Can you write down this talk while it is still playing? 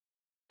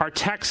our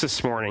text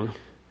this morning,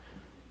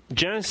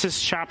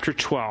 Genesis chapter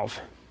 12.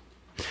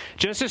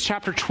 Genesis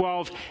chapter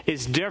 12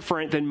 is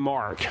different than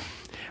Mark.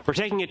 We're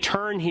taking a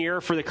turn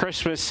here for the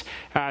Christmas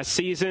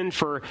season,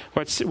 for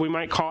what we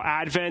might call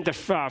Advent. The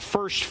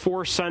first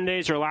 4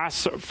 Sundays or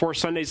last 4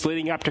 Sundays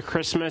leading up to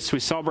Christmas, we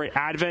celebrate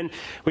Advent.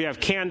 We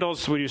have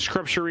candles, we do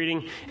scripture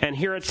reading, and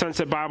here at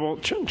Sunset Bible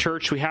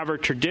Church, we have our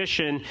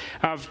tradition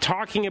of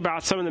talking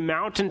about some of the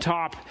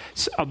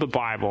mountaintops of the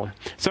Bible,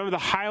 some of the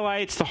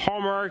highlights, the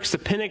hallmarks, the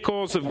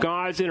pinnacles of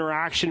God's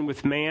interaction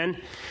with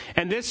man.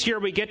 And this year,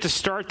 we get to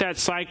start that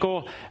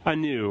cycle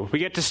anew. We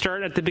get to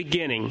start at the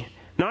beginning.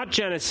 Not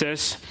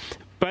Genesis,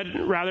 but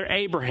rather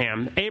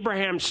Abraham.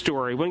 Abraham's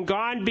story, when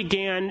God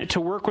began to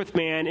work with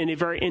man in a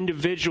very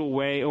individual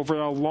way over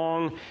a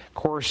long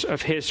course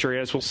of history,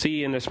 as we'll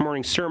see in this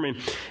morning's sermon.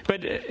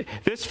 But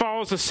this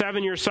follows a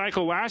 7-year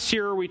cycle. Last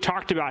year, we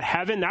talked about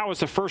heaven. That was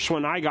the first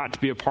one I got to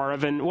be a part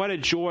of, and what a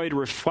joy to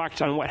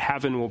reflect on what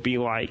heaven will be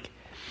like.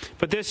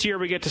 But this year,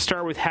 we get to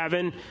start with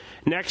heaven.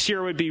 Next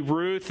year would be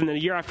Ruth, and then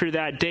the year after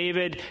that,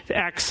 David, the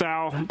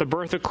exile, the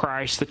birth of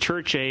Christ, the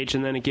church age,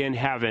 and then again,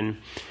 heaven.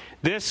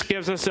 This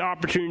gives us the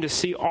opportunity to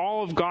see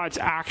all of God's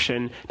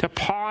action, to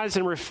pause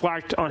and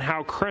reflect on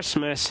how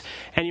Christmas,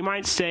 and you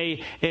might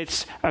say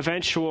its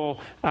eventual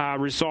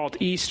result,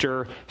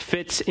 Easter,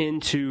 fits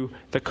into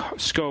the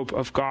scope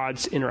of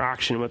God's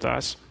interaction with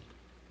us.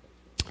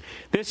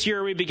 This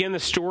year, we begin the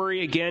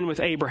story again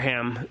with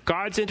Abraham.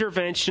 God's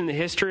intervention in the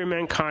history of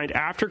mankind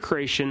after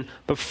creation,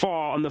 the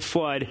fall, and the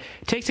flood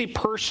takes a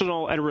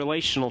personal and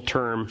relational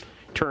turn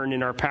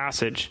in our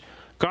passage.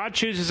 God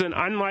chooses an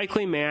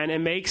unlikely man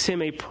and makes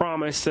him a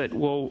promise that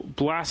will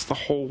bless the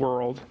whole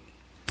world.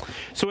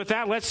 So with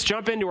that, let's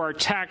jump into our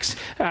text.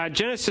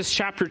 Genesis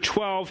chapter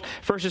 12,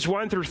 verses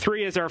 1 through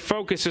 3 is our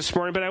focus this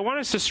morning. But I want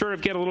us to sort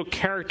of get a little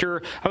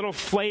character, a little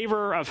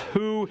flavor of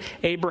who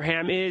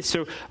Abraham is.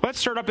 So let's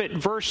start up at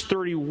verse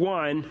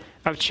 31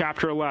 of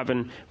chapter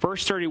 11.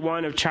 Verse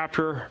 31 of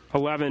chapter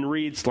 11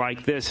 reads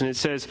like this, and it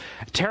says,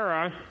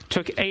 Terah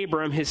took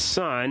Abram his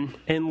son,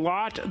 and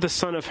Lot the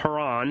son of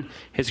Haran,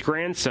 his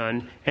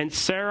grandson, and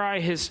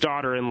Sarai his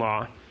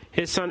daughter-in-law,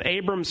 his son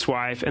Abram's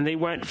wife, and they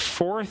went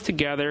forth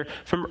together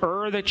from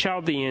Ur the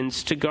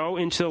Chaldeans to go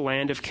into the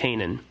land of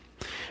Canaan.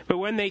 But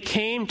when they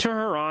came to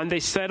Haran,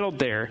 they settled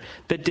there.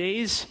 The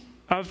days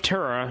of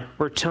Terah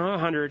were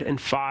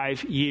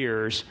 205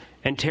 years,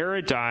 and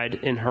Terah died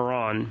in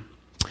Haran.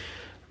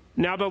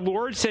 Now the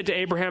Lord said to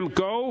Abraham,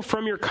 Go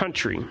from your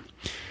country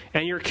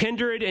and your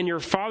kindred and your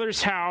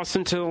father's house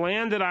into the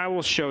land that I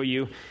will show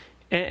you,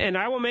 and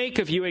I will make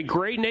of you a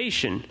great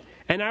nation,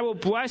 and I will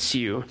bless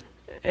you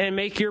and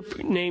make your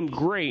name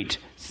great,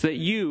 so that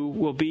you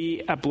will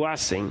be a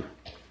blessing.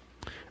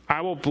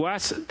 I will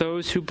bless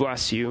those who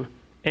bless you,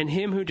 and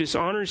him who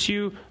dishonors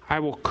you I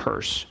will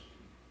curse.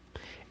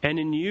 And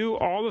in you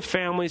all the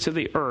families of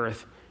the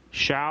earth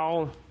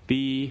shall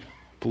be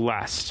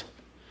blessed.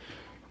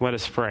 Let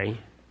us pray.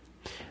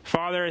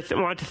 Father, I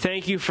want to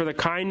thank you for the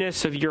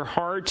kindness of your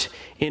heart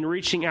in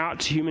reaching out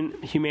to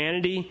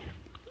humanity.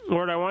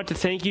 Lord, I want to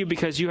thank you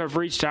because you have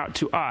reached out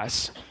to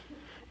us.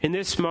 In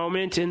this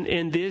moment,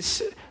 in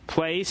this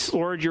place,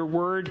 Lord, your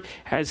word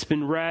has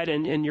been read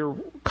and your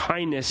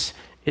kindness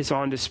is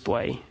on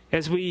display.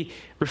 As we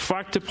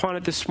reflect upon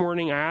it this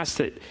morning, I ask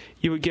that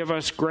you would give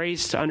us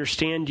grace to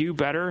understand you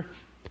better,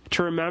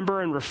 to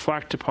remember and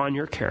reflect upon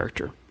your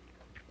character.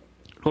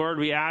 Lord,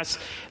 we ask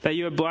that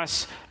you would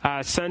bless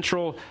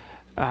Central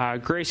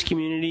Grace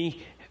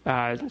Community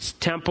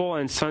Temple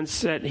and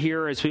Sunset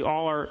here as we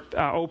all are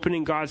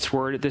opening God's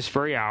word at this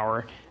very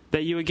hour,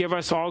 that you would give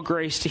us all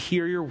grace to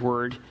hear your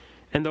word,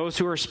 and those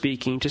who are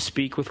speaking to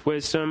speak with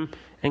wisdom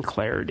and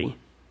clarity.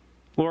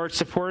 Lord,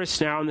 support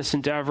us now in this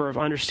endeavor of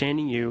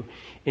understanding you.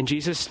 In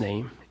Jesus'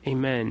 name,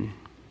 amen.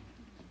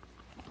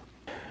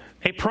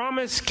 A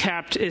promise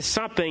kept is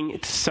something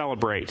to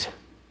celebrate.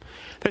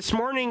 This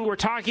morning, we're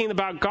talking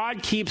about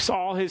God keeps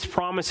all his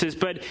promises,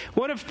 but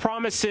what of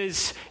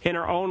promises in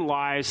our own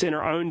lives, in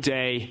our own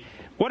day?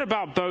 What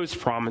about those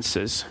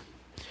promises?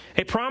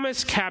 A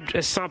promise kept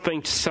is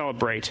something to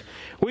celebrate.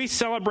 We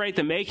celebrate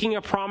the making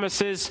of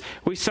promises.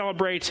 We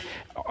celebrate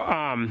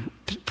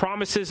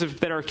promises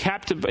that are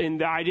kept in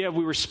the idea of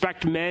we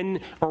respect men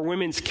or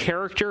women's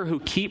character who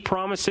keep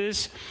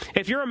promises.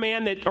 If you're a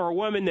man or a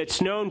woman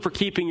that's known for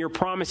keeping your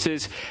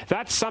promises,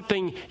 that's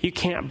something you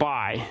can't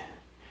buy.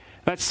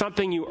 That's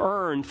something you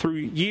earn through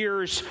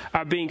years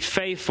of being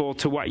faithful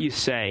to what you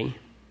say.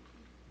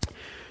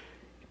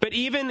 But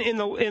even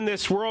in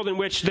this world in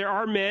which there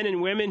are men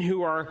and women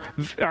who are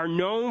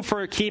known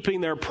for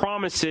keeping their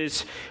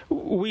promises,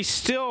 we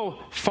still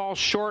fall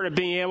short of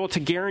being able to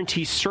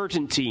guarantee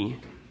certainty.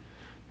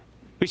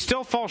 We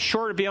still fall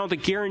short of being able to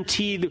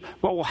guarantee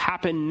what will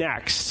happen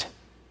next.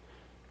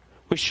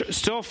 We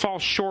still fall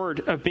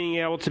short of being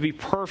able to be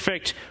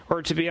perfect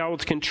or to be able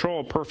to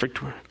control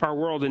our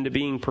world into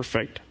being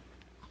perfect.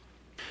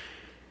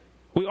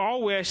 We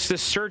all wish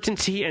this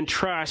certainty and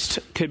trust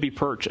could be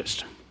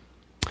purchased.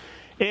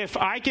 If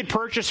I could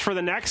purchase for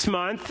the next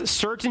month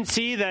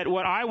certainty that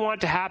what I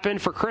want to happen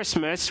for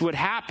Christmas would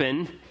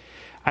happen,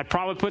 I'd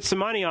probably put some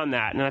money on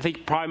that, and I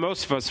think probably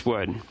most of us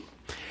would.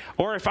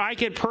 Or if I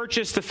could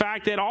purchase the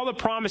fact that all the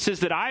promises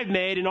that I've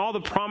made and all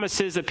the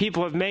promises that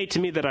people have made to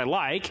me that I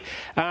like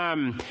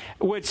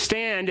would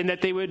stand and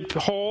that they would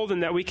hold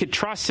and that we could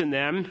trust in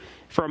them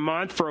for a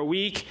month, for a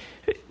week,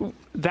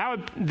 that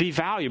would be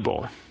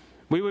valuable.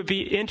 We would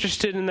be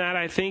interested in that.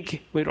 I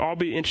think we'd all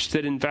be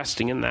interested in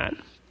investing in that.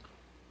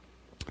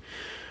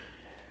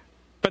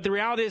 But the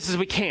reality is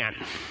we can't.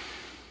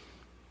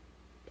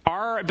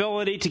 Our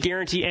ability to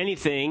guarantee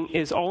anything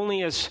is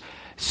only as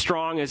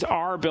strong as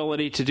our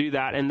ability to do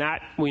that, and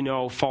that we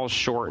know falls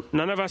short.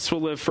 None of us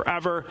will live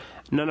forever.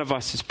 None of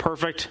us is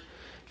perfect,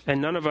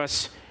 and none of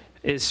us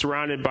is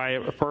surrounded by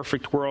a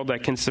perfect world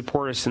that can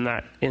support us in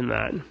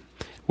that.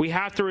 We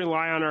have to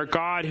rely on our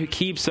God who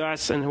keeps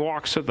us and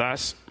walks with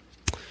us.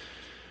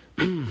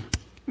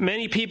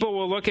 Many people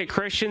will look at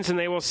Christians and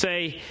they will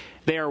say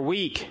they are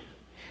weak.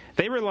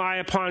 They rely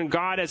upon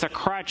God as a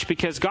crutch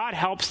because God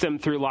helps them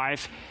through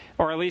life,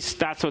 or at least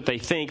that's what they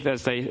think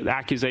as the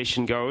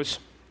accusation goes.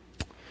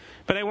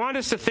 But I want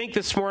us to think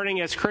this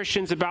morning as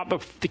Christians about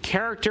the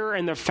character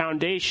and the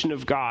foundation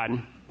of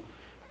God.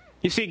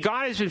 You see,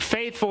 God has been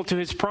faithful to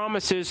his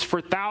promises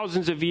for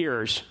thousands of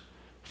years.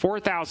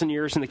 4,000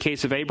 years in the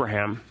case of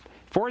Abraham.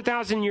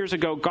 4,000 years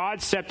ago,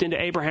 God stepped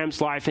into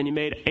Abraham's life and he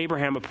made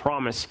Abraham a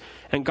promise.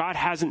 And God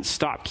hasn't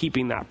stopped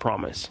keeping that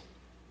promise.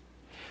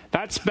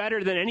 That's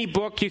better than any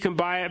book you can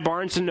buy at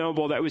Barnes &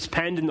 Noble that was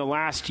penned in the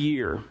last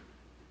year.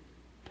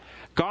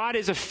 God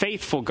is a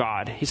faithful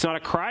God. He's not a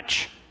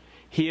crutch.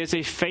 He is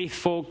a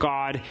faithful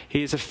God.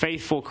 He is a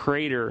faithful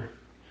creator.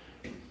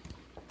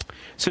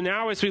 So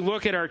now as we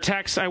look at our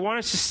text, I want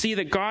us to see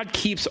that God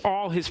keeps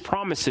all his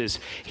promises.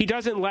 He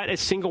doesn't let a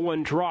single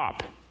one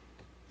drop.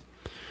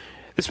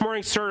 This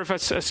morning's sort of a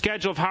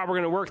schedule of how we're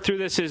going to work through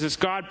this is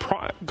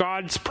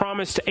God's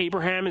promise to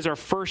Abraham is our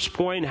first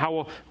point, and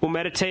how we'll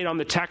meditate on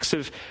the text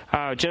of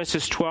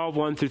Genesis 12,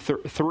 1 through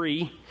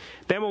 3.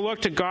 Then we'll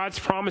look to God's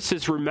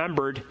promises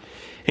remembered.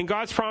 In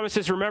God's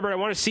promises remembered, I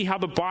want to see how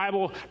the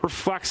Bible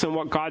reflects on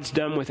what God's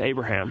done with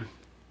Abraham.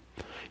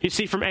 You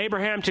see, from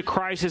Abraham to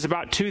Christ is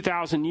about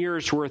 2,000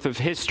 years worth of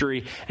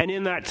history. And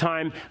in that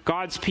time,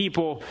 God's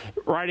people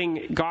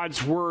writing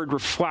God's word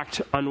reflect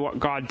on what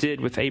God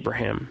did with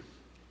Abraham.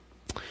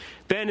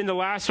 Then in the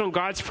last one,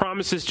 God's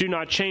promises do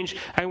not change.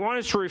 I want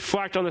us to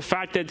reflect on the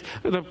fact that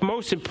the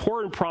most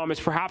important promise,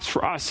 perhaps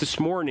for us this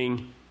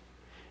morning,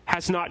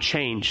 has not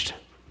changed.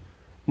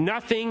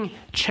 Nothing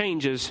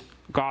changes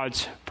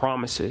God's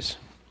promises.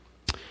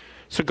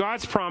 So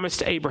God's promise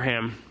to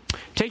Abraham.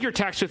 Take your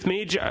text with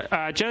me.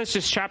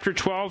 Genesis chapter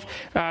 12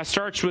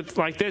 starts with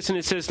like this, and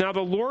it says, "Now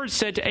the Lord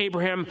said to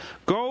Abraham,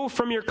 go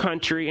from your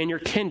country and your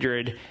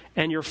kindred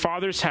and your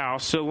father's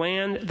house to the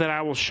land that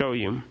I will show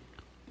you."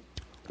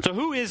 So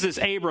who is this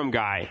Abram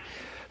guy?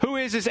 Who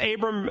is this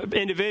Abram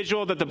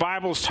individual that the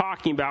Bible is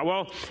talking about?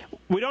 Well,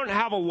 we don't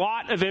have a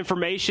lot of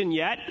information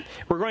yet.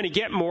 We're going to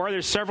get more.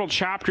 There's several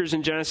chapters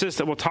in Genesis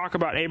that will talk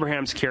about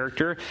Abraham's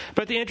character.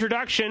 But the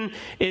introduction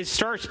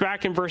starts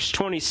back in verse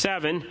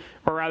 27,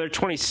 or rather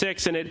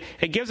 26, and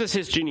it gives us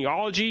his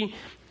genealogy.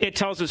 It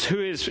tells us who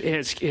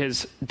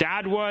his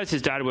dad was.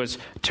 His dad was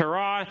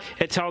Terah.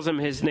 It tells him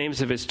his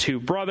names of his two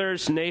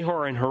brothers,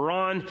 Nahor and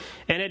Haran.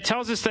 And it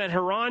tells us that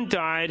Haran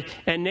died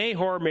and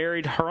Nahor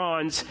married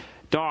Haran's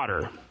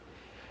daughter.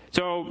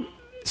 So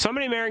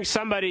somebody marrying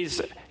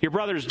your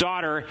brother's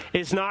daughter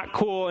is not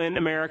cool in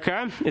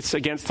America. It's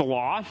against the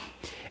law.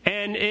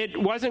 And it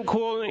wasn't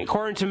cool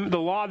according to the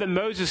law that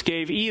Moses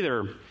gave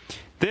either.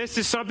 This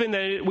is something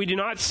that we do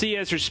not see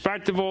as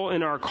respectable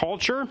in our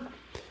culture.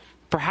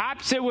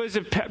 Perhaps it was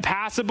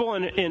passable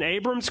in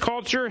Abram's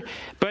culture,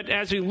 but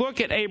as we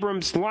look at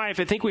Abram's life,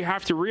 I think we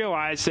have to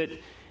realize that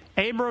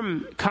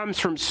Abram comes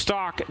from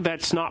stock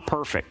that's not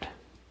perfect.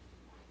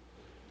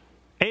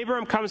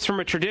 Abram comes from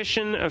a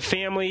tradition of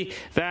family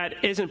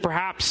that isn't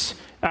perhaps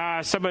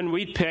someone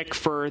we'd pick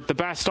for the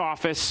best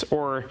office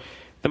or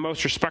the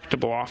most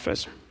respectable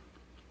office.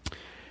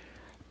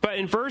 But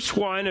in verse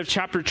 1 of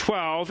chapter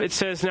 12, it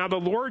says, "Now the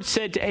Lord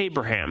said to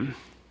Abraham,"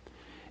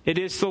 it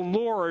is the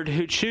Lord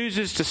who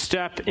chooses to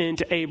step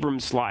into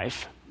Abram's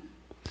life.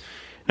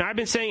 Now, I've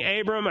been saying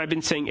Abram, I've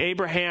been saying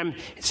Abraham.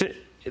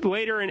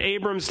 Later in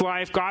Abram's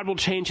life, God will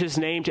change his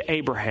name to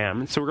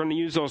Abraham. So we're going to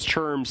use those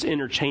terms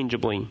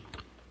interchangeably.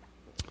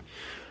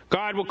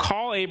 God will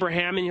call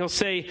Abraham and he'll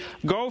say,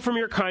 "Go from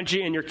your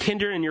country and your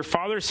kindred and your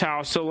father's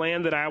house to the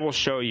land that I will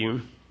show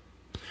you."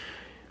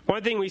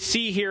 One thing we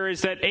see here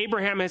is that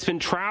Abraham has been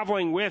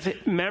traveling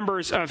with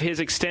members of his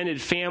extended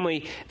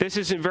family. This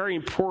is very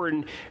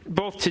important.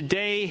 Both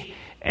today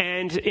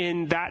and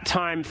in that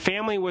time,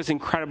 family was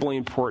incredibly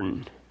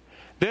important.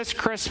 This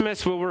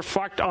Christmas will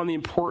reflect on the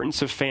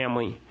importance of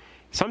family.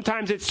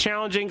 Sometimes it's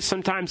challenging,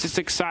 sometimes it's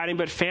exciting,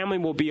 but family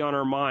will be on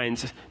our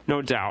minds,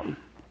 no doubt.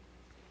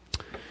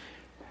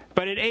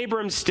 But in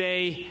Abram's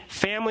day,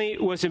 family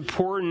was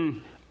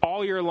important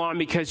all year long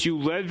because you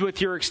lived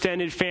with your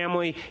extended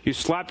family, you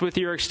slept with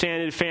your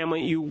extended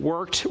family, you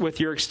worked with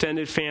your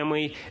extended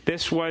family.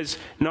 This was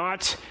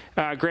not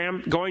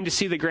going to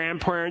see the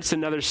grandparents in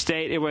another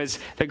state. It was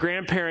the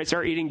grandparents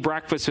are eating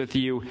breakfast with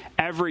you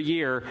every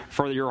year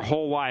for your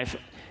whole life,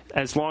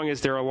 as long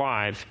as they're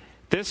alive.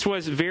 This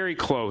was very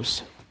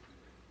close.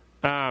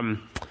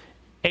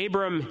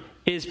 Abram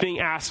is being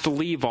asked to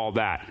leave all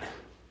that.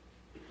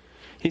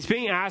 He's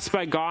being asked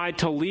by God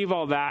to leave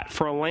all that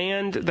for a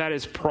land that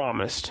is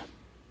promised.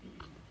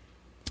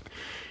 It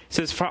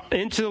says,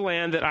 into the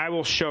land that I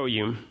will show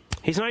you.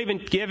 He's not even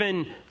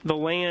given the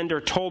land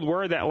or told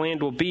where that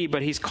land will be,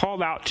 but he's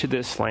called out to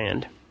this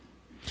land.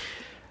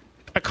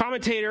 A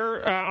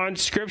commentator on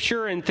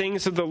Scripture and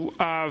things of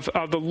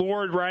the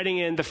Lord, writing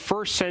in the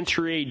 1st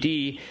century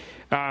A.D.,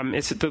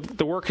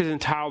 the work is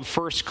entitled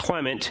First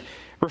Clement,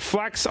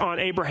 reflects on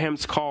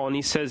Abraham's call, and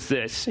he says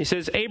this. He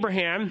says,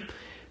 Abraham,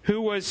 who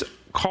was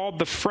called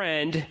the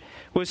friend,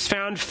 was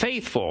found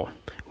faithful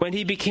when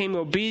he became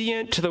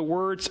obedient to the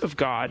words of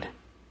God.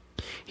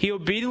 He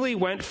obediently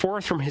went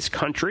forth from his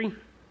country,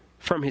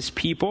 from his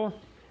people,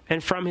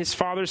 and from his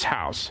father's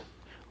house,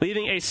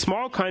 leaving a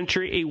small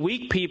country, a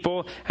weak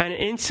people, and an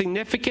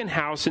insignificant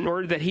house in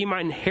order that he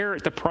might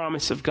inherit the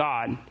promise of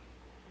God.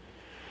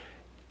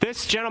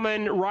 This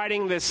gentleman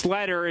writing this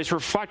letter is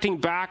reflecting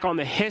back on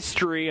the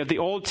history of the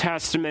Old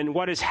Testament,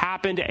 what has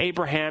happened to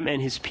Abraham and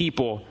his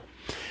people.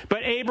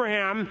 But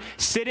Abraham,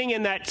 sitting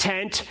in that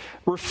tent,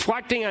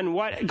 reflecting on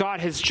what God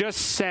has just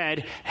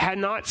said, had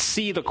not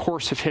seen the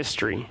course of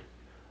history.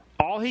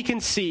 All he can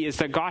see is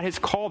that God has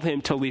called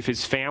him to leave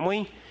his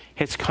family,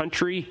 his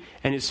country,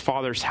 and his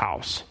father's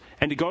house,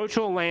 and to go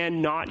to a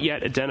land not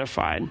yet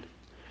identified.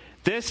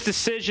 This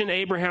decision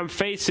Abraham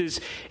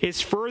faces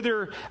is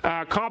further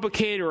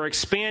complicated or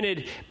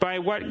expanded by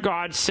what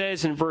God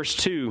says in verse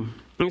 2.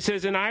 He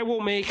says, and I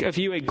will make of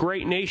you a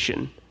great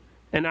nation,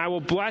 and I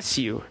will bless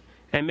you,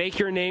 and make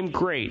your name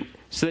great,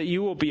 so that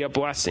you will be a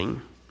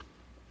blessing.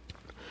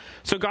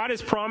 So God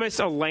has promised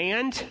a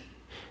land,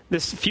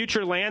 this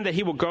future land that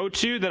he will go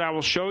to, that I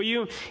will show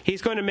you.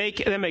 He's going to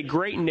make them a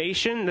great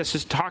nation. This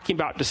is talking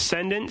about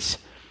descendants,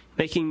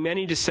 making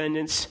many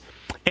descendants.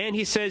 And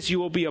he says you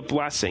will be a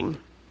blessing.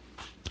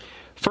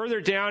 Further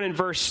down in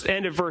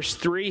end of verse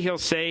 3, he'll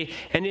say,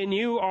 and in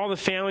you all the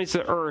families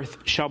of the earth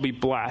shall be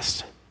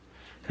blessed.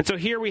 And so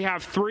here we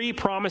have 3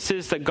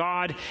 promises that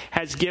God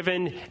has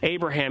given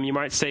Abraham. You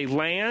might say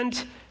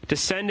land,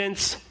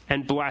 descendants,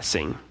 and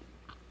blessing.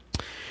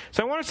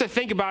 So I want us to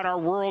think about our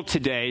world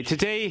today.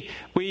 Today,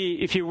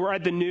 if you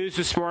read the news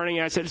this morning,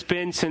 as it's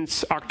been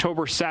since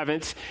October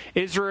 7th,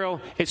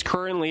 Israel is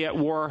currently at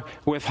war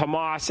with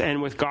Hamas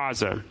and with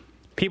Gaza.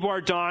 People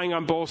are dying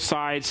on both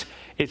sides.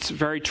 It's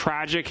very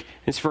tragic.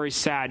 It's very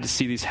sad to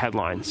see these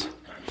headlines.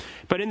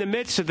 But in the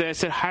midst of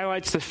this, it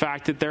highlights the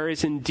fact that there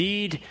is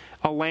indeed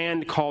a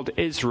land called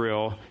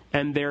Israel,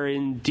 and there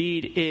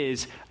indeed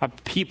is a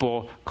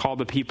people called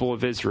the people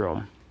of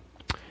Israel.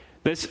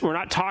 We're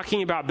not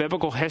talking about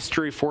biblical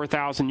history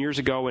 4,000 years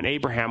ago when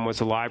Abraham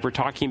was alive. We're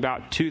talking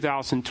about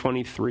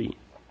 2023. In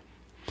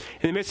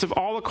the midst of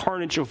all the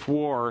carnage of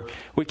war,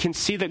 we can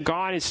see that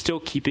God is still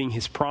keeping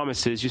his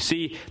promises. You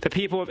see, the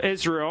people of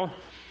Israel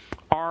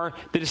are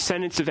the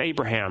descendants of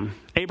Abraham.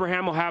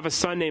 Abraham will have a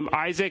son named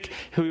Isaac,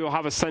 who will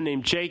have a son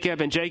named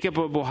Jacob, and Jacob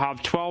will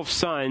have 12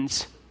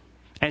 sons,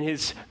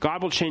 and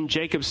God will change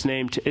Jacob's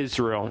name to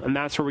Israel, and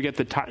that's where we get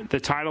the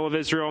title of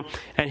Israel,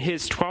 and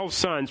his 12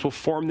 sons will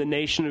form the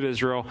nation of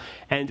Israel,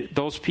 and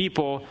those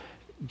people,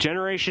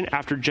 generation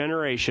after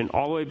generation,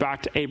 all the way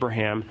back to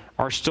Abraham,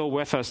 are still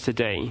with us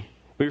today.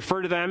 We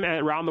refer to them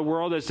around the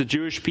world as the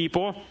Jewish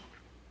people,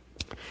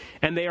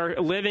 and they are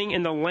living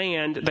in the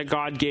land that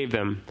God gave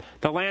them.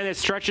 The land that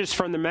stretches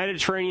from the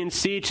Mediterranean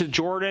Sea to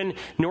Jordan,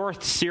 north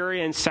to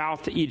Syria, and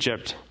south to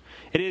Egypt.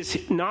 It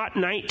is not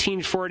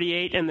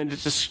 1948 and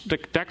the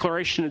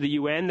declaration of the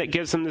UN that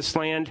gives them this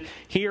land.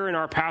 Here in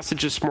our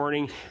passage this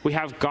morning, we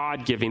have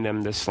God giving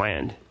them this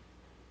land.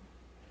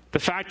 The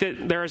fact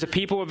that there is a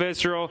people of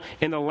Israel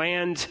in the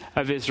land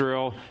of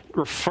Israel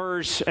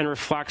refers and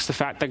reflects the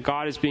fact that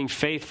God is being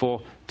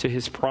faithful to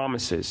his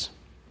promises.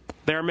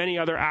 There are many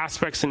other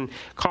aspects and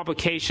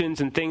complications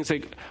and things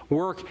that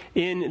work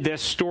in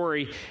this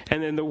story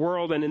and in the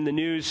world and in the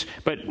news,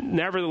 but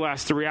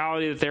nevertheless, the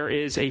reality that there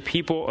is a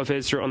people of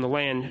Israel in the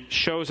land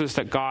shows us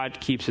that God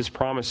keeps his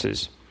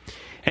promises.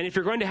 And if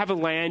you're going to have a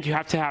land, you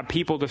have to have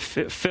people to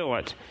fill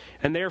it.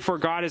 And therefore,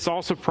 God has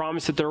also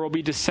promised that there will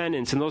be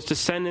descendants, and those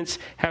descendants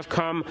have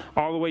come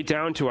all the way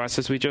down to us,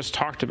 as we just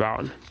talked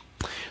about.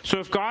 So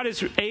if God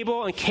is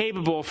able and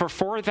capable for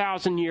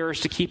 4,000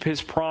 years to keep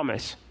his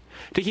promise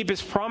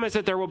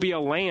that there will be a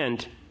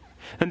land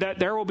and that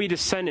there will be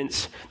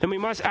descendants, then we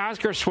must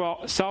ask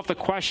ourselves the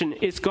question,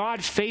 is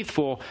God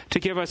faithful to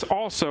give us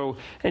also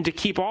and to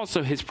keep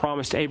also his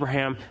promise to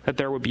Abraham that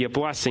there would be a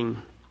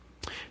blessing?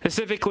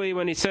 Specifically,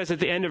 when he says at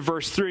the end of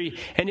verse 3,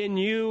 and in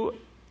you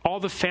all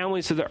the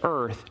families of the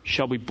earth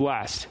shall be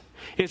blessed.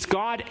 Is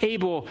God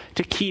able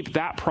to keep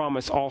that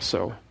promise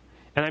also?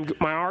 And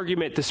my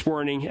argument this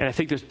morning, and I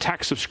think the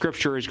text of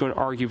Scripture is going to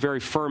argue very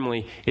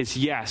firmly, is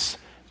yes,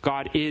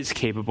 God is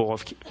capable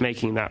of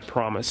making that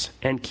promise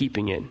and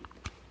keeping it.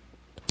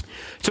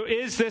 So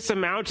is this a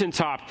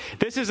mountaintop?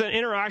 This is an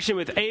interaction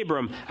with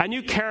Abram, a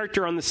new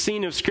character on the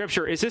scene of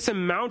Scripture. Is this a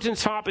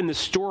mountaintop in the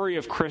story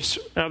of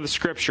the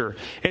Scripture?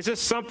 Is this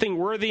something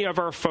worthy of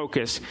our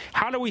focus?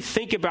 How do we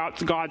think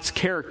about God's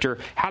character?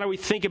 How do we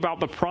think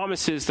about the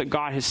promises that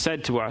God has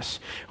said to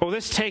us? Well,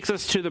 this takes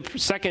us to the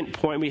second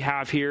point we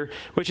have here,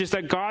 which is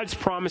that God's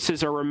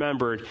promises are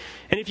remembered.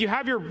 And if you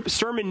have your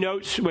sermon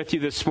notes with you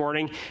this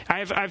morning,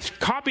 I've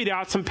copied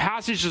out some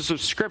passages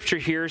of Scripture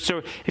here.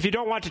 So if you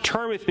don't want to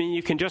turn with me,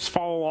 you can just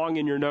follow along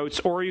in your notes,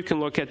 or you can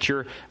look at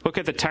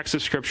the text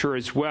of Scripture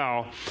as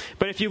well.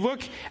 But if you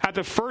look at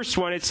the first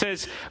one, it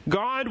says,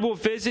 God will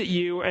visit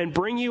you and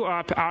bring you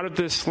up out of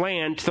this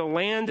land to the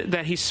land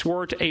that he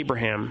swore to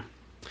Abraham.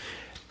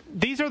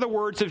 These are the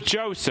words of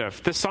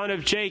Joseph, the son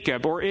of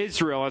Jacob, or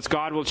Israel, as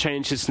God will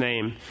change his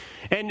name.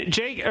 And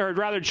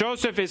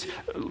Joseph is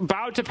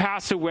about to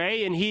pass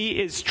away, and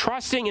he is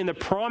trusting in the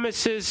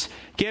promises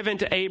given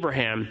to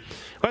Abraham.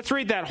 Let's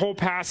read that whole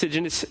passage,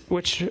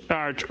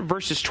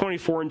 verses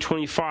 24 and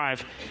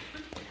 25.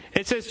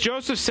 It says,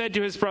 Joseph said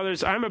to his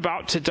brothers, I'm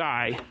about to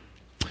die,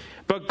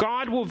 but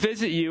God will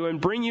visit you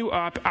and bring you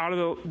up out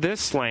of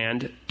this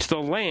land to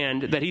the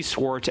land that he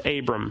swore to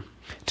Abram,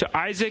 to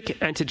Isaac,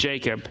 and to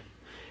Jacob.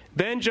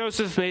 Then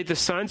Joseph made the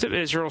sons of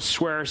Israel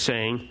swear,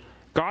 saying,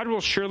 God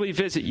will surely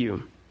visit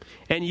you,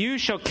 and you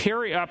shall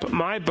carry up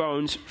my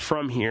bones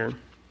from here.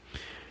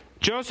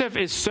 Joseph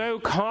is so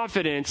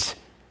confident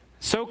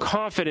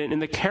in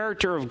the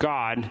character of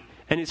God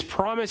and his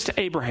promise to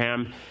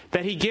Abraham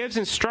that he gives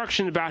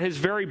instruction about his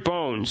very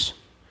bones.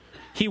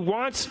 He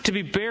wants to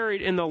be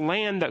buried in the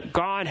land that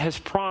God has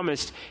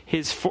promised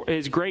his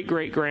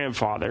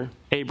great-great-grandfather,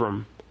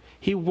 Abram.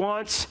 He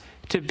wants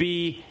to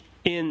be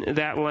in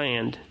that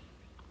land.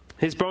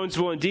 His bones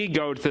will indeed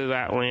go to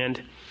that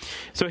land.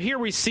 So here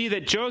we see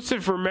that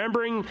Joseph,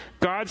 remembering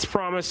God's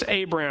promise to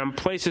Abraham,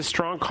 places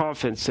strong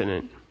confidence in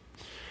it.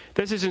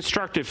 This is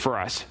instructive for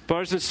us.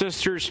 Brothers and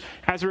sisters,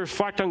 as we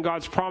reflect on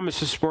God's promise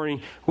this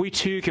morning, we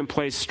too can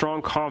place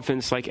strong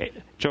confidence like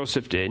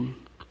Joseph did.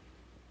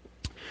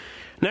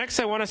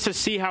 Next, I want us to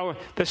see how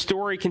the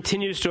story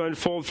continues to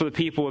unfold for the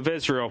people of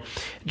Israel.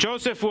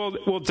 Joseph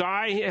will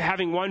die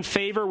having won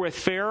favor with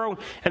Pharaoh,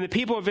 and the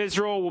people of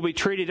Israel will be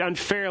treated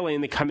unfairly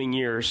in the coming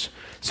years.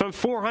 Some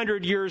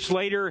 400 years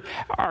later,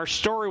 our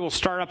story will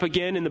start up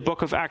again in the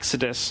book of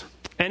Exodus.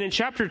 And in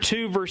chapter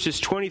 2, verses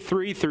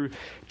 23 through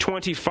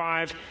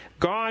 25,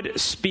 God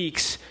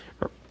speaks,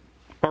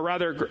 or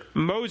rather,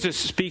 Moses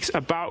speaks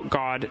about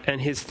God and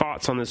his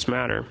thoughts on this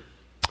matter.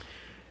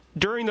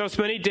 During those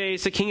many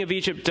days, the king of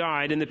Egypt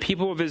died, and the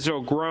people of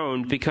Israel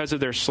groaned because of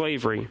their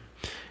slavery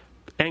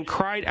and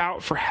cried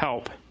out for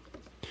help.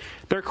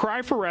 Their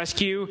cry for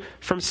rescue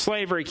from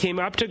slavery came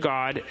up to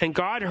God, and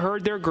God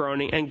heard their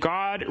groaning, and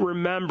God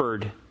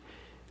remembered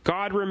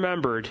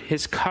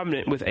his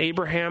covenant with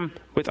Abraham,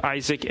 with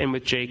Isaac, and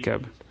with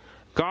Jacob.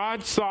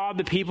 God saw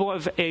the people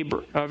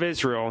of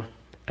Israel,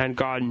 and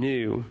God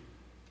knew.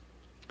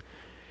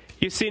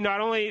 You see, not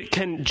only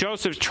can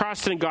Joseph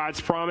trust in God's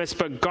promise,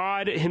 but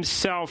God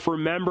himself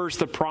remembers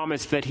the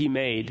promise that he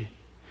made.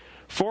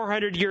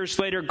 400 years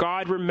later,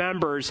 God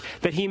remembers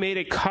that he made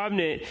a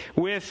covenant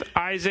with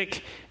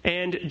Isaac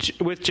and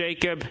with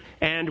Jacob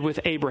and with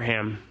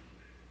Abraham.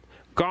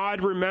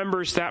 God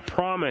remembers that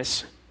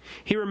promise.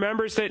 He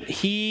remembers that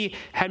he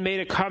had made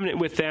a covenant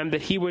with them,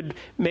 that he would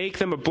make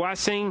them a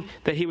blessing,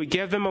 that he would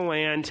give them a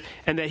land,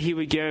 and that he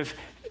would give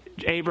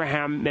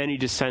Abraham many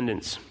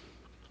descendants.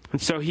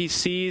 And so he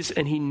sees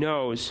and he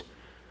knows.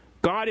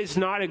 God is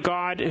not a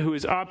God who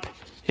is up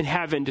in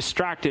heaven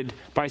distracted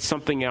by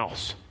something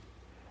else.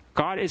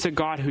 God is a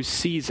God who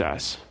sees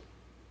us.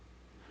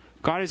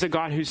 God is a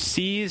God who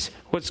sees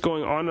what's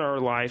going on in our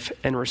life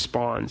and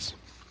responds.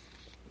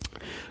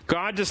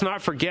 God does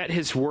not forget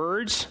his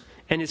words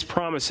and his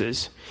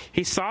promises.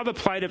 He saw the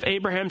plight of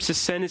Abraham's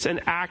descendants and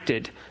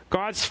acted.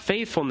 God's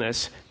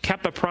faithfulness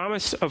kept the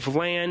promise of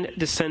land,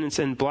 descendants,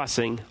 and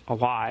blessing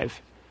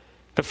alive.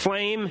 The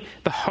flame,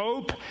 the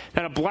hope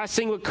that a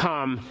blessing would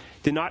come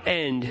did not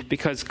end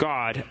because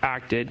God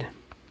acted.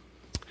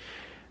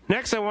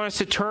 Next, I want us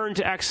to turn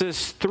to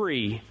Exodus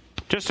 3.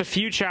 Just a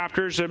few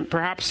chapters, and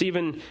perhaps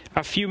even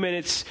a few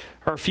minutes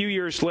or a few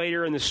years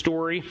later in the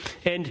story.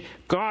 And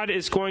God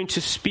is going to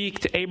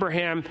speak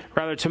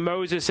to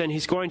Moses, and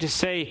he's going to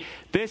say,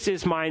 "This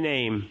is my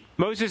name."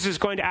 Moses is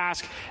going to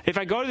ask, if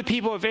I go to the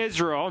people of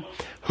Israel,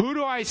 who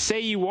do I say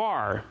you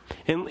are?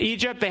 In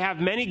Egypt, they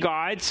have many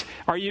gods.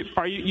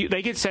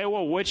 They could say,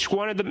 well, which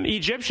one of the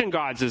Egyptian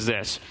gods is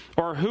this?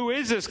 Or who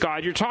is this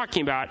God you're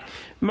talking about?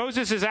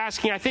 Moses is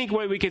asking, I think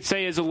what we could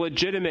say is a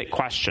legitimate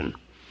question.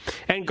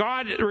 And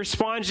God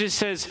responds and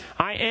says,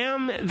 I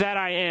am that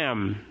I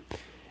am.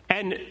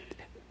 And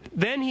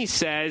then he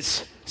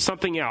says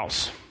something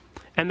else.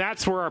 And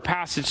that's where our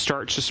passage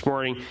starts this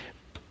morning.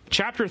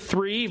 Chapter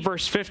 3,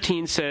 verse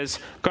 15 says,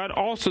 God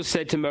also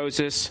said to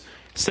Moses,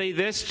 say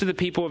this to the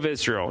people of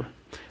Israel,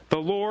 The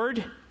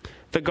Lord,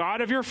 the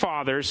God of your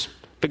fathers,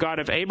 the God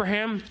of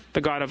Abraham, the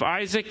God of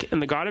Isaac,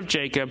 and the God of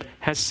Jacob,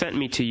 has sent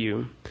me to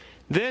you.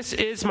 This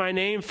is my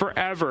name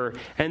forever,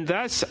 and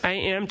thus I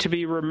am to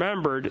be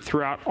remembered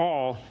throughout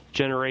all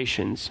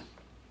generations."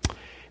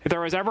 If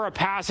there was ever a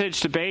passage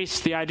to base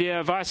the idea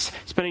of us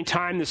spending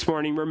time this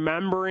morning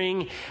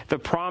remembering the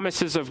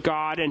promises of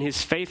God and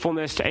his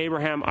faithfulness to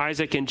Abraham,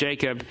 Isaac, and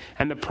Jacob,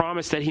 and the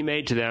promise that he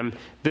made to them,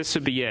 this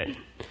would be it.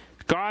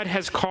 God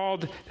has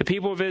called the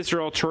people of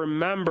Israel to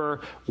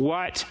remember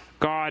what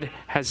God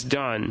has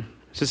done,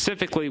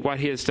 specifically what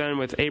he has done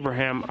with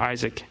Abraham,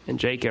 Isaac, and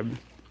Jacob.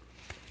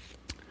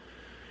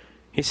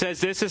 He says,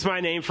 "This is my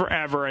name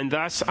forever, and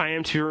thus I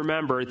am to be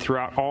remembered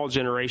throughout all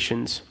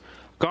generations."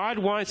 God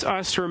wants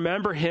us to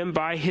remember him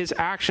by his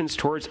actions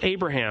towards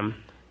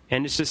Abraham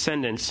and his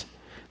descendants.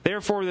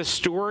 Therefore, the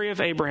story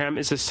of Abraham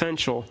is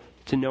essential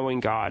to knowing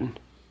God.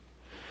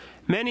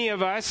 Many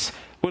of us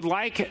would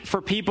like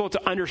for people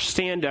to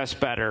understand us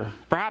better.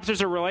 Perhaps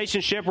there's a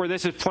relationship where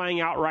this is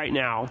playing out right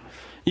now.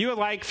 You would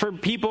like for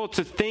people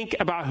to think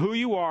about who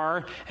you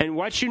are and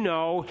what you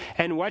know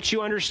and what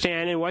you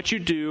understand and what you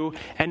do,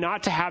 and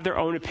not to have their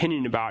own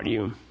opinion about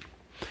you.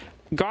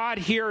 God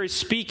here is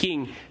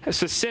speaking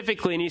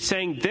specifically, and he's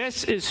saying,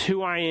 "This is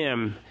who I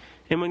am."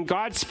 And when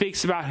God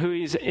speaks about who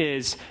he is,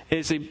 it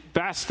is the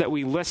best that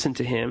we listen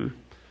to him.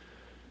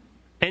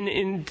 And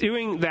in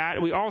doing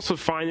that, we also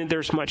find that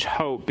there's much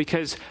hope,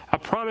 because a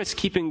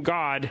promise-keeping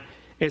God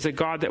is a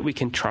God that we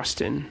can trust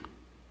in.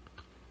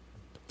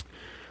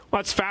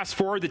 Let's fast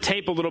forward the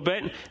tape a little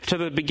bit to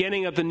the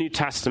beginning of the New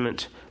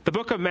Testament. The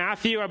book of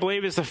Matthew, I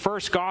believe, is the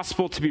first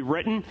gospel to be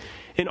written.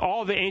 In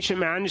all the ancient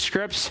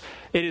manuscripts,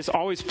 it is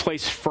always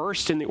placed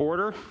first in the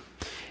order.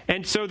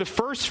 And so the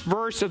first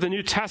verse of the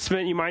New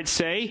Testament, you might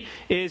say,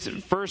 is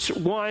verse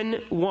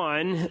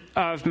 1:1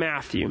 of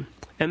Matthew.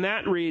 And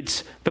that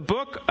reads, "The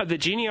book of the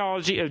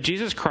genealogy of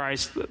Jesus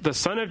Christ, the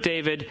son of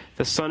David,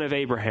 the son of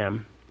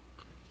Abraham."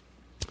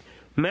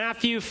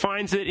 Matthew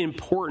finds it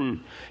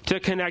important to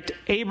connect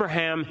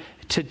Abraham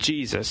to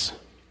Jesus.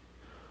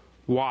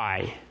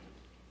 Why?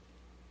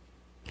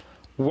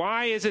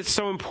 Why is it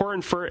so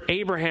important for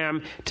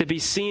Abraham to be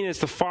seen as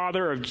the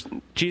father of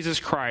Jesus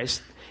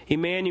Christ?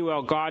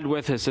 Emmanuel, God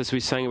with us, as we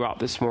sang about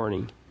this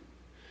morning.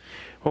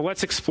 Well,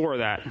 let's explore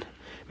that.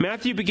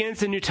 Matthew begins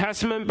the New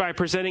Testament by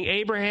presenting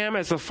Abraham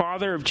as the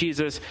father of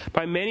Jesus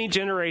by many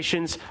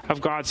generations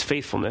of God's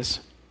faithfulness.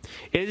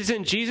 It is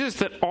in Jesus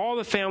that all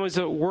the families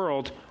of the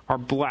world are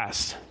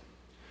blessed.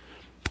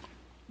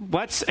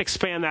 Let's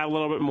expand that a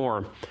little bit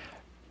more.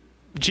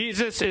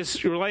 Jesus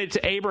is related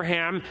to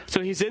Abraham,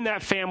 so he's in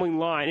that family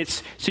line.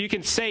 So you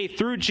can say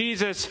through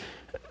Jesus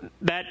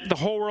that the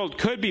whole world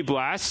could be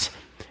blessed,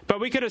 but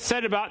we could have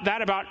said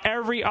about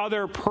every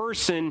other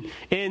person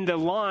in the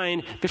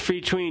line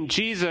between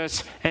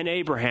Jesus and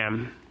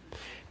Abraham.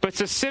 But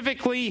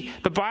specifically,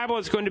 the Bible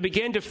is going to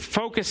begin to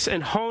focus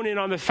and hone in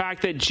on the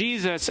fact that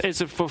Jesus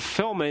is a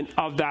fulfillment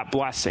of that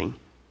blessing.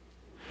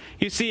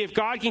 You see, if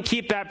God can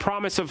keep that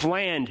promise of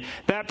land,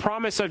 that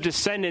promise of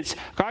descendants,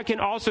 God can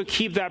also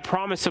keep that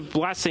promise of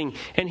blessing.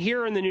 And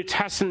here in the New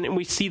Testament,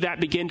 we see that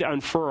begin to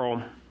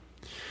unfurl.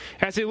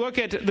 As we look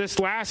at this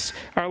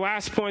our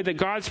last point, that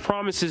God's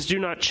promises do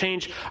not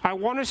change, I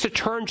want us to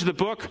turn to the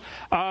book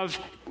of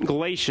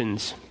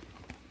Galatians.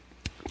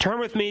 Turn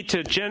with me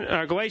to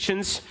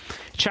Galatians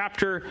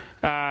chapter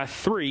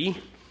 3.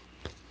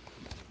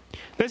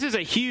 This is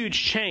a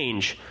huge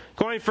change.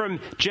 Going from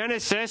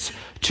Genesis,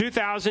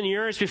 2,000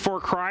 years before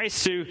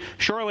Christ, to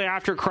shortly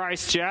after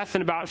Christ's death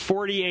in about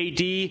 40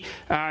 A.D.,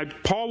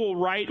 Paul will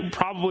write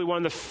probably one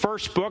of the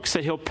first books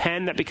that he'll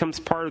pen that becomes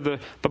part of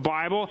the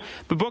Bible,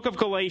 the book of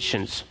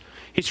Galatians.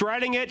 He's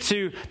writing it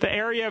to the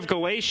area of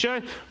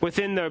Galatia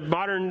within the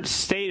modern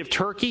state of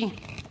Turkey,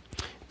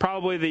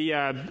 probably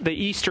the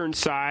eastern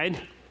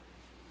side.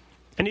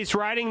 And he's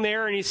writing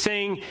there, and he's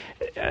saying,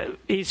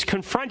 he's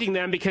confronting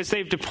them because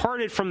they've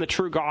departed from the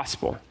true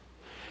gospel.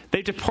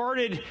 They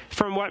departed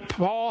from what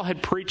Paul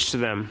had preached to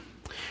them.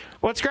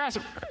 Let's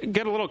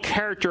get a little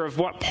character of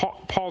what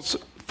Paul's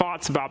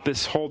thoughts about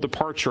this whole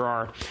departure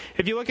are.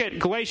 If you look at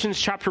Galatians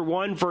chapter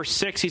 1, verse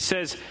 6, he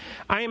says,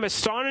 "I am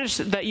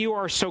astonished that you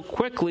are so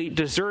quickly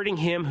deserting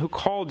him who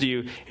called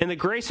you in the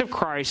grace of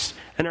Christ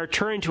and are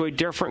turning to a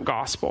different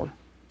gospel."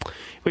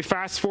 We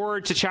fast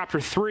forward to chapter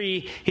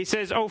 3. He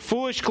says, "O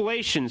foolish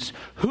Galatians,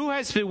 who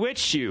has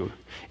bewitched you?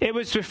 It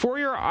was before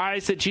your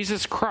eyes that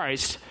Jesus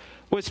Christ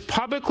was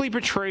publicly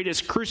portrayed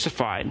as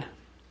crucified."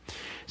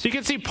 So you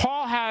can see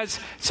Paul has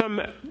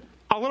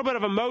a little bit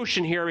of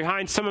emotion here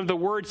behind some of the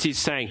words he's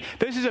saying.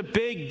 This is a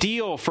big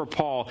deal for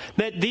Paul,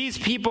 that these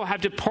people have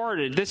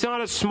departed. This is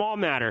not a small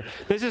matter.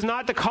 This is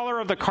not the color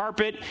of the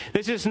carpet.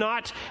 This is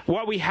not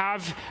what we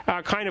have,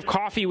 kind of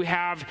coffee we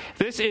have.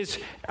 This is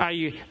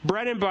a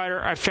bread and butter,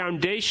 a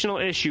foundational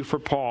issue for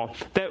Paul,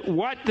 that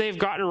what they've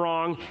gotten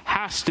wrong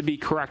has to be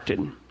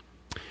corrected.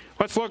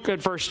 Let's look at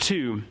verse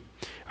 2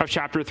 of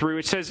chapter 3,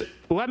 which says,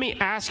 "Let me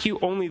ask you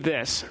only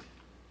this."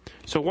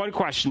 So one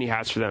question he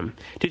has for them.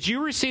 "Did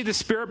you receive the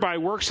Spirit by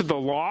works of the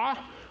law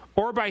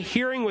or by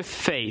hearing with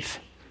faith?"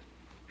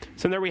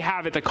 So there we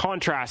have it, the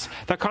contrast,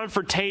 the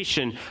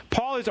confrontation.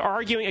 Paul is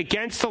arguing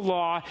against the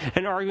law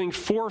and arguing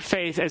for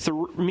faith as the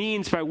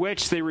means by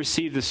which they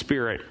receive the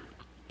Spirit.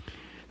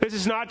 This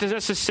is not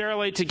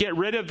necessarily to get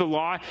rid of the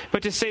law,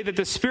 but to say that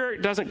the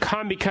Spirit doesn't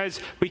come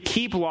because we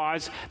keep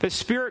laws. The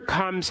Spirit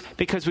comes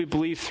because we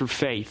believe through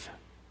faith.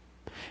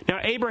 Now,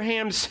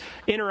 Abraham's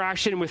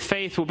interaction with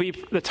faith will be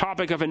the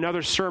topic of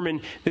another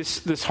sermon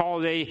this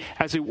holiday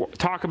as we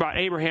talk about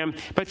Abraham.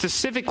 But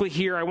specifically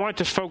here, I want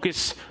to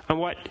focus on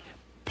what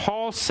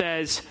Paul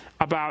says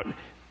about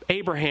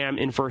Abraham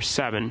in verse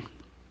 7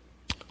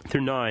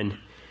 through 9.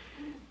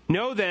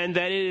 Know then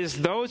that it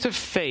is those of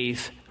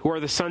faith who are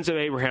the sons of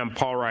Abraham,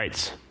 Paul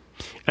writes.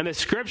 And the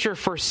scripture,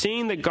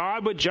 foreseeing that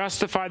God would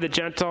justify the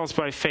Gentiles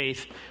by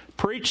faith,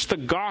 preached the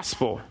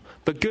gospel,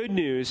 the good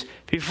news,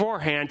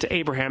 beforehand to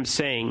Abraham,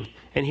 saying,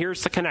 and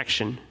here's the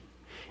connection,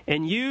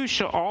 and you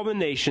shall all the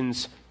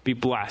nations be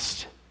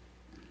blessed.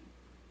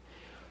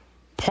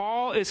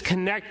 Paul is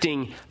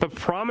connecting the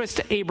promise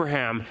to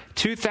Abraham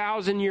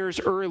 2,000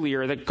 years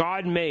earlier that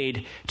God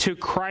made to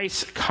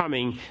Christ's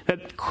coming.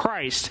 That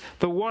Christ,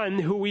 the one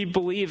who we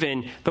believe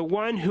in, the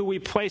one who we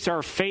place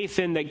our faith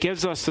in that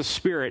gives us the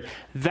Spirit,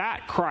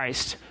 that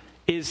Christ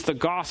is the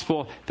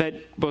gospel that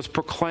was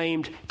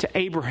proclaimed to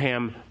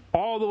Abraham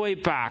all the way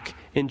back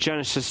in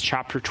Genesis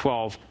chapter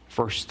 12,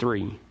 verse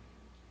 3.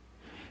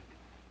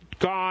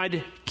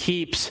 God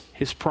keeps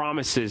his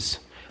promises.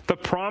 The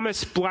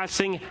promised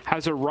blessing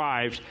has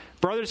arrived.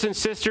 Brothers and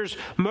sisters,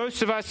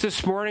 most of us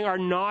this morning are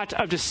not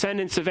of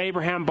descendants of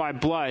Abraham by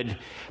blood,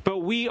 but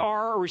we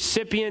are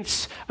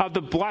recipients of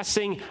the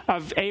blessing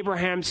of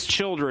Abraham's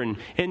children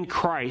in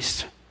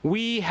Christ.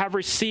 We have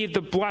received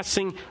the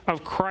blessing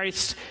of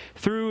Christ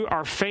through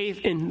our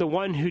faith in the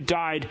one who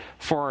died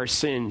for our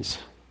sins.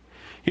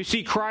 You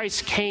see,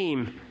 Christ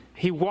came.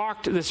 He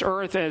walked this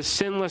earth as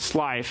sinless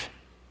life.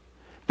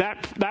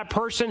 That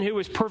person who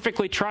was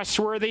perfectly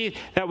trustworthy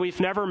that we've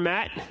never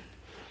met.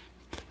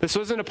 This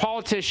wasn't a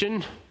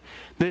politician.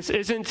 This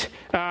isn't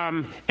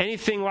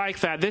anything like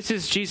that. This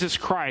is Jesus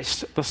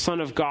Christ, the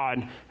Son of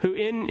God,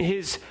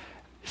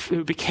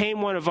 who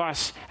became one of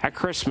us at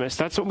Christmas.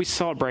 That's what we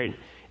celebrate.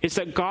 Is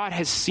that God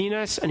has seen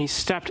us and he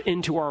stepped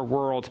into our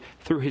world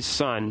through his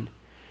Son.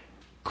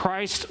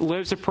 Christ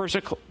lives a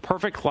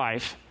perfect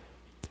life,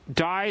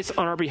 dies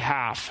on our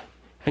behalf,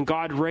 and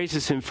God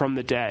raises him from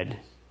the dead.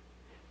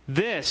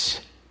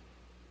 This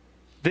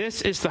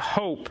is the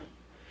hope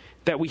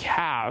that we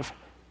have.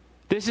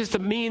 This is the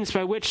means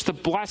by which the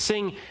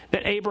blessing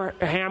that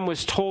Abraham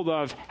was told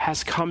of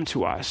has come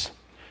to us.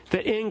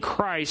 That in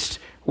Christ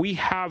we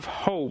have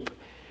hope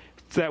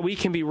that we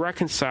can be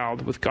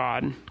reconciled with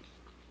God.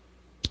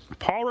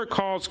 Paul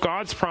recalls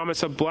God's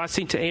promise of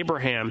blessing to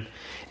Abraham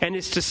and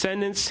his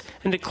descendants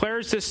and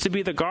declares this to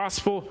be the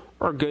gospel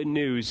or good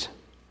news.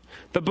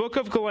 The book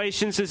of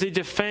Galatians is a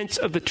defense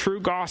of the true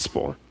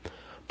gospel.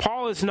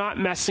 Paul is not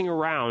messing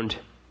around.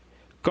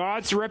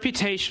 God's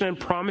reputation and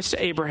promise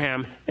to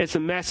Abraham is the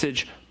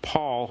message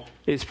Paul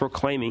is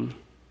proclaiming.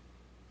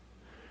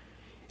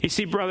 You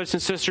see, brothers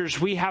and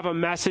sisters, we have a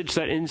message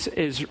that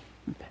is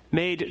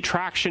made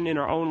traction in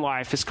our own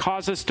life. Has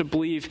caused us to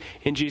believe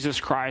in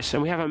Jesus Christ.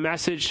 And we have a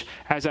message,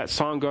 as that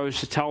song goes,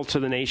 to tell to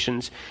the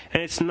nations.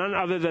 And it's none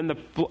other than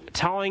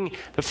telling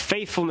the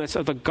faithfulness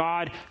of the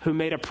God who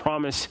made a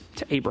promise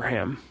to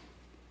Abraham.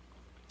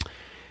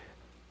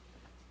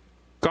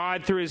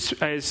 God, through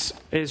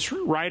his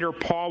writer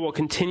Paul, will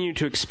continue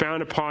to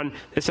expound upon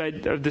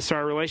this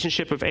our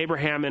relationship of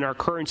Abraham in our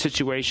current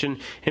situation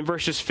in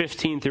verses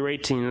 15 through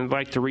 18. And I'd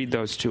like to read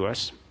those to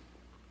us.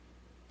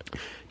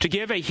 To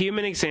give a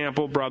human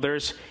example,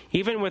 brothers,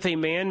 even with a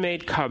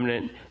man-made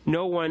covenant,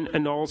 no one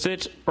annuls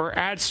it or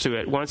adds to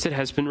it once it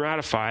has been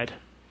ratified.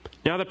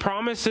 Now the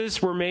promises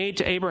were made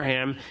to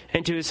Abraham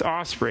and to his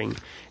offspring.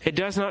 It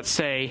does not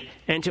say,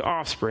 and to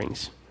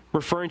offsprings,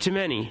 referring to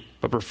many,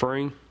 but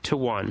referring to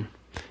one.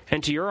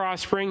 And to your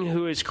offspring,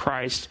 who is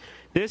Christ.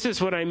 This is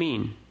what I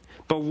mean.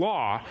 The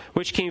law,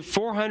 which came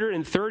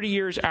 430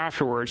 years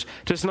afterwards,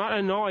 does not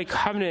annul a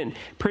covenant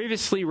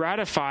previously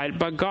ratified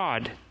by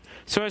God,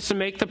 so as to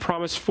make the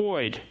promise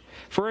void.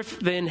 For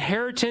if the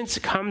inheritance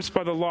comes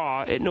by the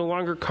law, it no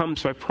longer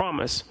comes by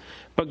promise.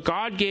 But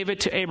God gave it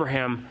to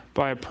Abraham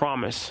by a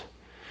promise.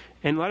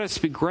 And let us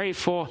be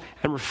grateful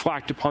and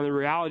reflect upon the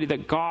reality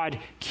that God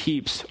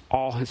keeps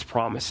all his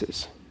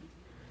promises.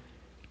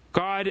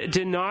 God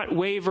did not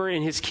waver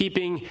in his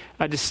keeping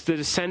the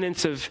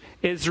descendants of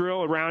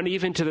Israel around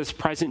even to this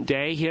present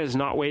day. He has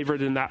not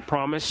wavered in that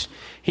promise.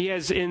 He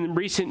has, in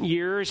recent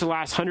years, the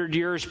last 100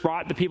 years,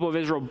 brought the people of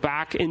Israel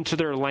back into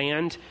their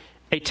land,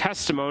 a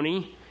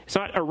testimony. It's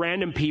not a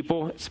random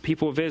people, it's the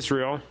people of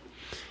Israel.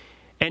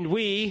 And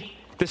we,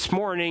 this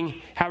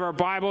morning, have our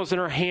Bibles in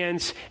our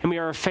hands, and we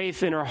have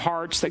faith in our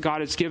hearts that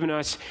God has given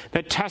us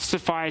that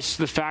testifies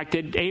to the fact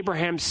that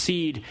Abraham's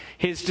seed,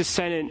 his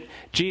descendant,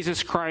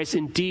 Jesus Christ,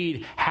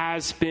 indeed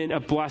has been a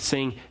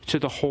blessing to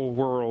the whole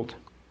world.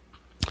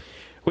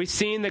 We've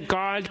seen that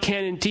God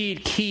can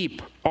indeed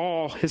keep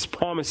all his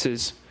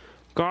promises.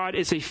 God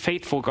is a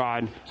faithful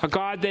God, a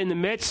God that in the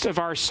midst of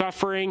our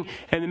suffering,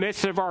 in the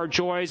midst of our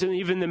joys, and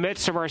even in the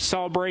midst of our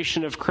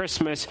celebration of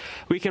Christmas,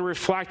 we can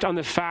reflect on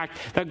the fact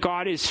that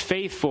God is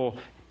faithful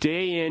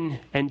day in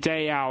and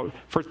day out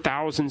for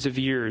thousands of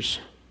years.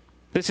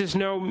 This is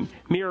no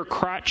mere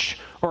crutch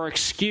or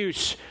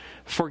excuse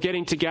for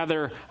getting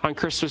together on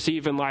Christmas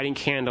Eve and lighting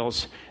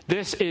candles.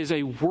 This is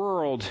a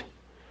world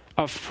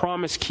of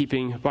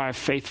promise-keeping by a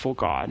faithful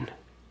God.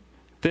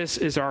 This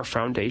is our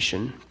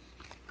foundation.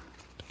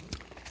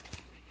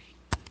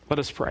 Let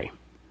us pray.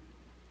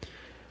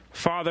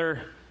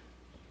 Father,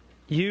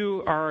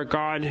 you are a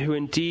God who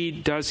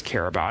indeed does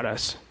care about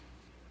us.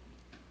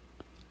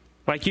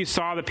 Like you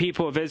saw the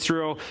people of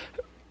Israel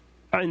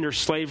under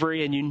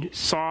slavery, and you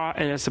saw,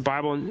 and as the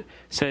Bible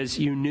says,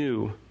 you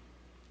knew.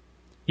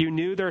 You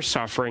knew their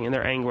suffering and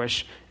their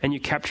anguish, and you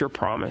kept your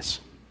promise.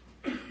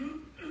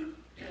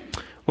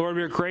 Lord,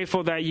 we are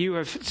grateful that you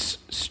have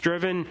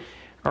striven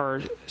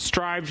or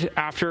strived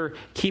after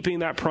keeping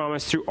that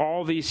promise through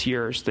all these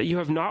years, that you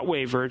have not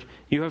wavered,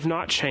 you have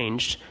not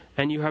changed,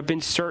 and you have been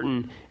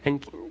certain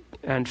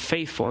and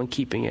faithful in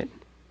keeping it.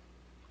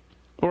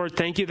 Lord,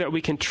 thank you that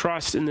we can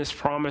trust in this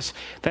promise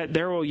that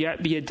there will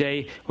yet be a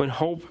day when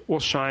hope will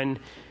shine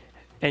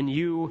and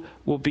you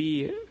will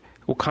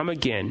come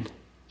again.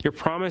 Your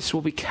promise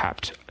will be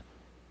kept,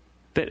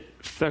 that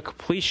the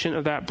completion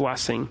of that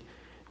blessing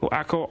will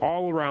echo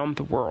all around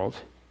the world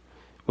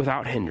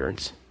without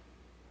hindrance.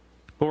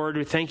 Lord,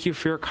 we thank you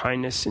for your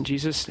kindness. In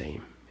Jesus'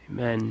 name,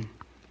 amen.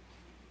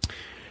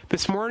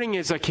 This morning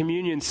is a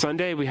communion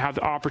Sunday. We have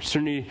the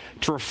opportunity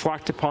to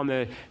reflect upon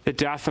the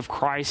death of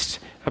Christ,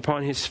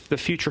 upon the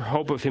future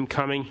hope of him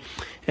coming.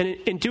 And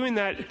in doing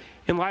that,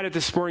 in light of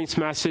this morning's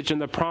message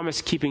and the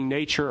promise-keeping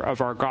nature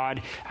of our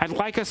God, I'd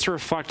like us to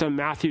reflect on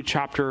Matthew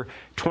chapter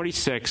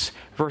 26,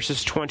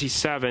 verses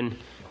 27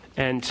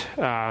 and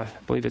I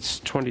believe it's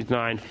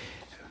 29.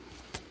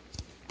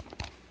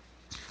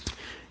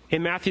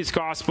 In Matthew's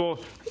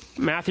gospel,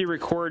 Matthew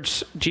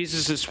records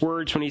Jesus'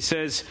 words when he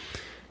says,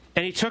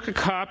 "And he took a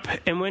cup,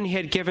 and when he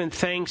had given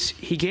thanks,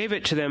 he gave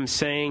it to them,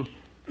 saying,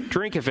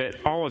 'Drink of it,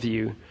 all of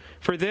you,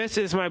 for this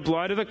is my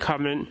blood of the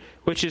covenant,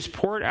 which is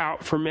poured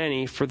out for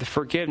many for the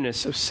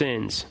forgiveness of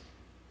sins.'"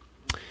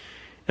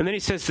 And then he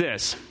says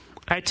this,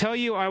 "I tell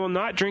you, I will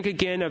not drink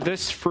again of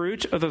this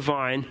fruit of the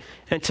vine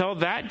until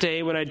that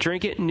day when I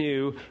drink it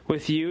new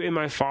with you in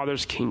my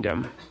Father's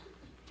kingdom."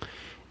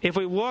 If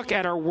we look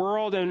at our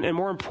world and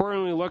more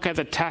importantly, look at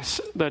the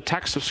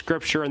text of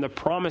Scripture and the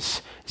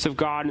promise of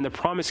God and the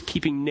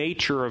promise-keeping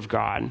nature of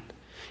God,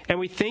 and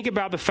we think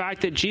about the fact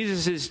that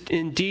Jesus is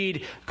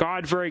indeed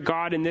God, very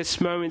God, in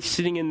this moment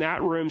sitting in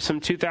that room some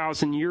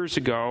 2,000 years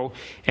ago,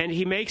 and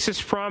he makes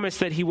this promise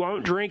that he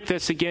won't drink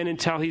this again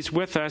until he's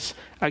with us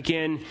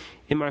again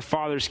in my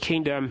Father's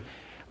kingdom,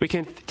 we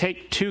can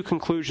take two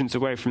conclusions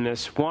away from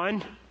this.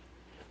 One,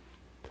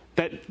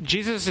 that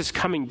Jesus is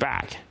coming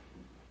back.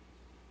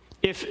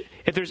 If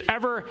there's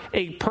ever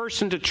a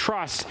person to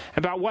trust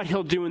about what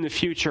he'll do in the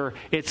future,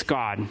 it's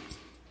God.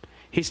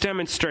 He's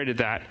demonstrated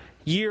that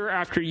year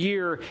after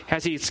year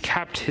as he's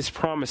kept his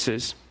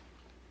promises.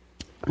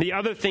 The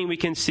other thing we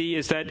can see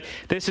is that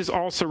this is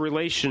also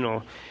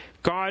relational.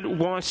 God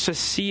wants to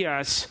see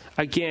us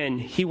again.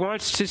 He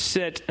wants to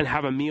sit and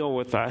have a meal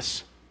with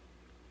us.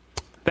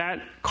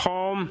 That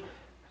calm,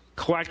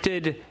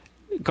 collected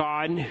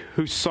God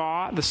who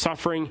saw the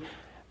suffering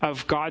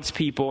of God's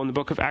people in the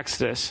book of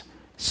Exodus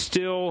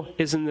still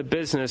is in the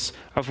business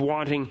of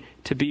wanting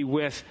to be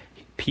with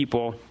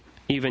people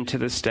even to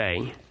this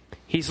day.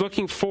 He's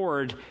looking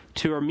forward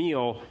to a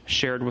meal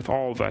shared with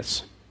all of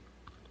us.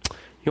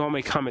 You all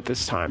may come at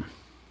this time.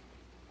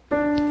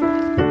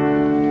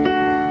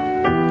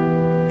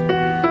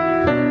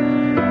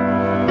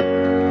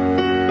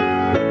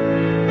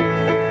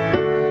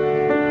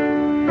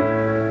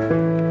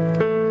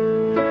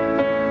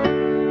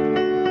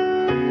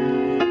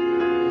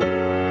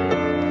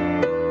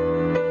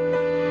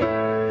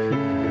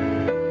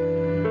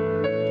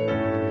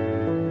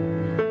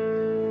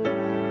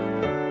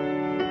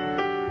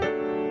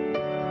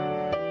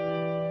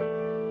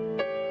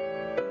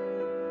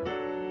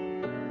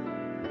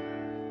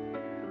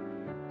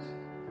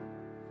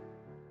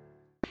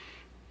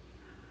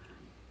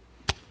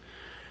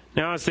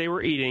 Now, as they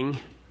were eating,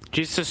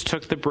 Jesus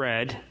took the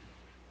bread,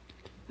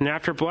 and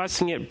after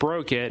blessing it,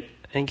 broke it,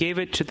 and gave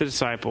it to the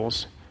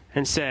disciples,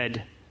 and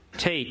said,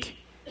 "Take,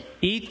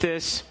 eat,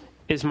 this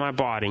is my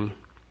body.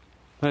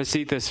 Let us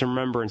eat this in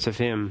remembrance of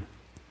him."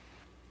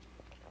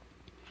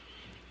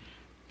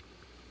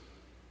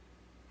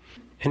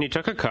 And he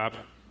took a cup,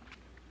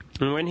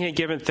 and when he had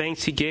given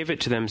thanks, he gave it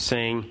to them,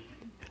 saying,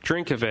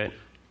 "Drink of it,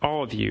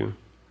 all of you,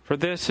 for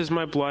this is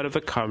my blood of the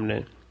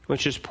covenant,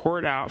 which is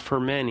poured out for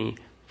many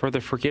for the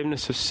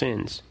forgiveness of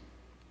sins.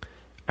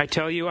 I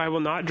tell you, I will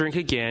not drink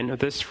again of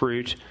this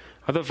fruit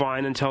of the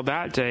vine until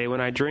that day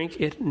when I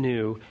drink it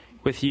new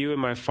with you in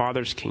my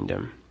Father's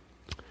kingdom."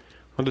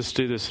 Let us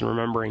do this in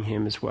remembering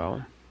him as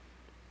well.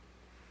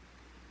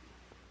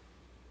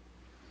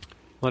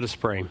 Let us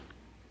pray.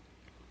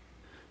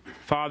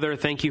 Father,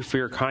 thank you for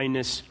your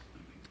kindness.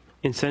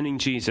 in sending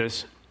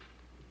Jesus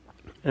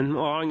and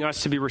allowing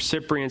us to be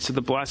recipients of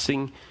the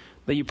blessing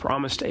that you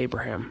promised to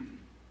Abraham.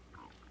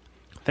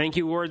 Thank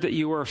you, Lord, that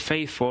you are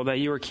faithful, that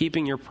you are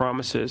keeping your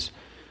promises.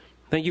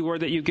 Thank you,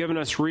 Lord, that you've given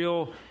us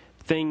real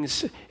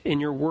things in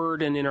your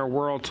word and in our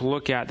world to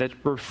look at that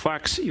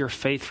reflects your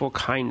faithful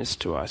kindness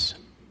to us.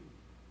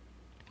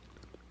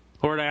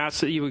 Lord, I ask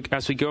that you would,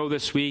 as we go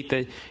this week,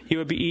 that you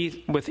would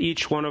be with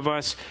each one of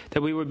us,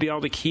 that we would be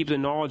able to keep the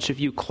knowledge of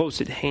you close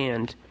at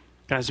hand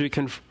as we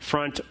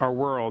confront our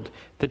world,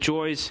 the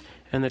joys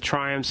and the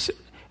triumphs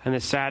and the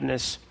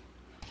sadness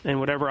and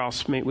whatever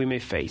else we may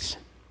face.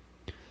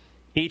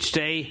 Each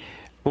day,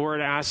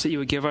 Lord, I ask that you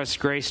would give us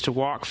grace to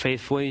walk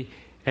faithfully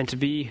and to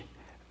be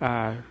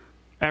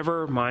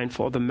ever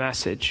mindful of the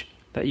message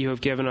that you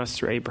have given us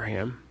through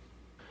Abraham.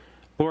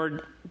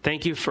 Lord,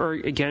 thank you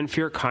again for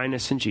your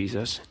kindness in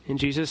Jesus. In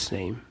Jesus'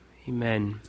 name, amen.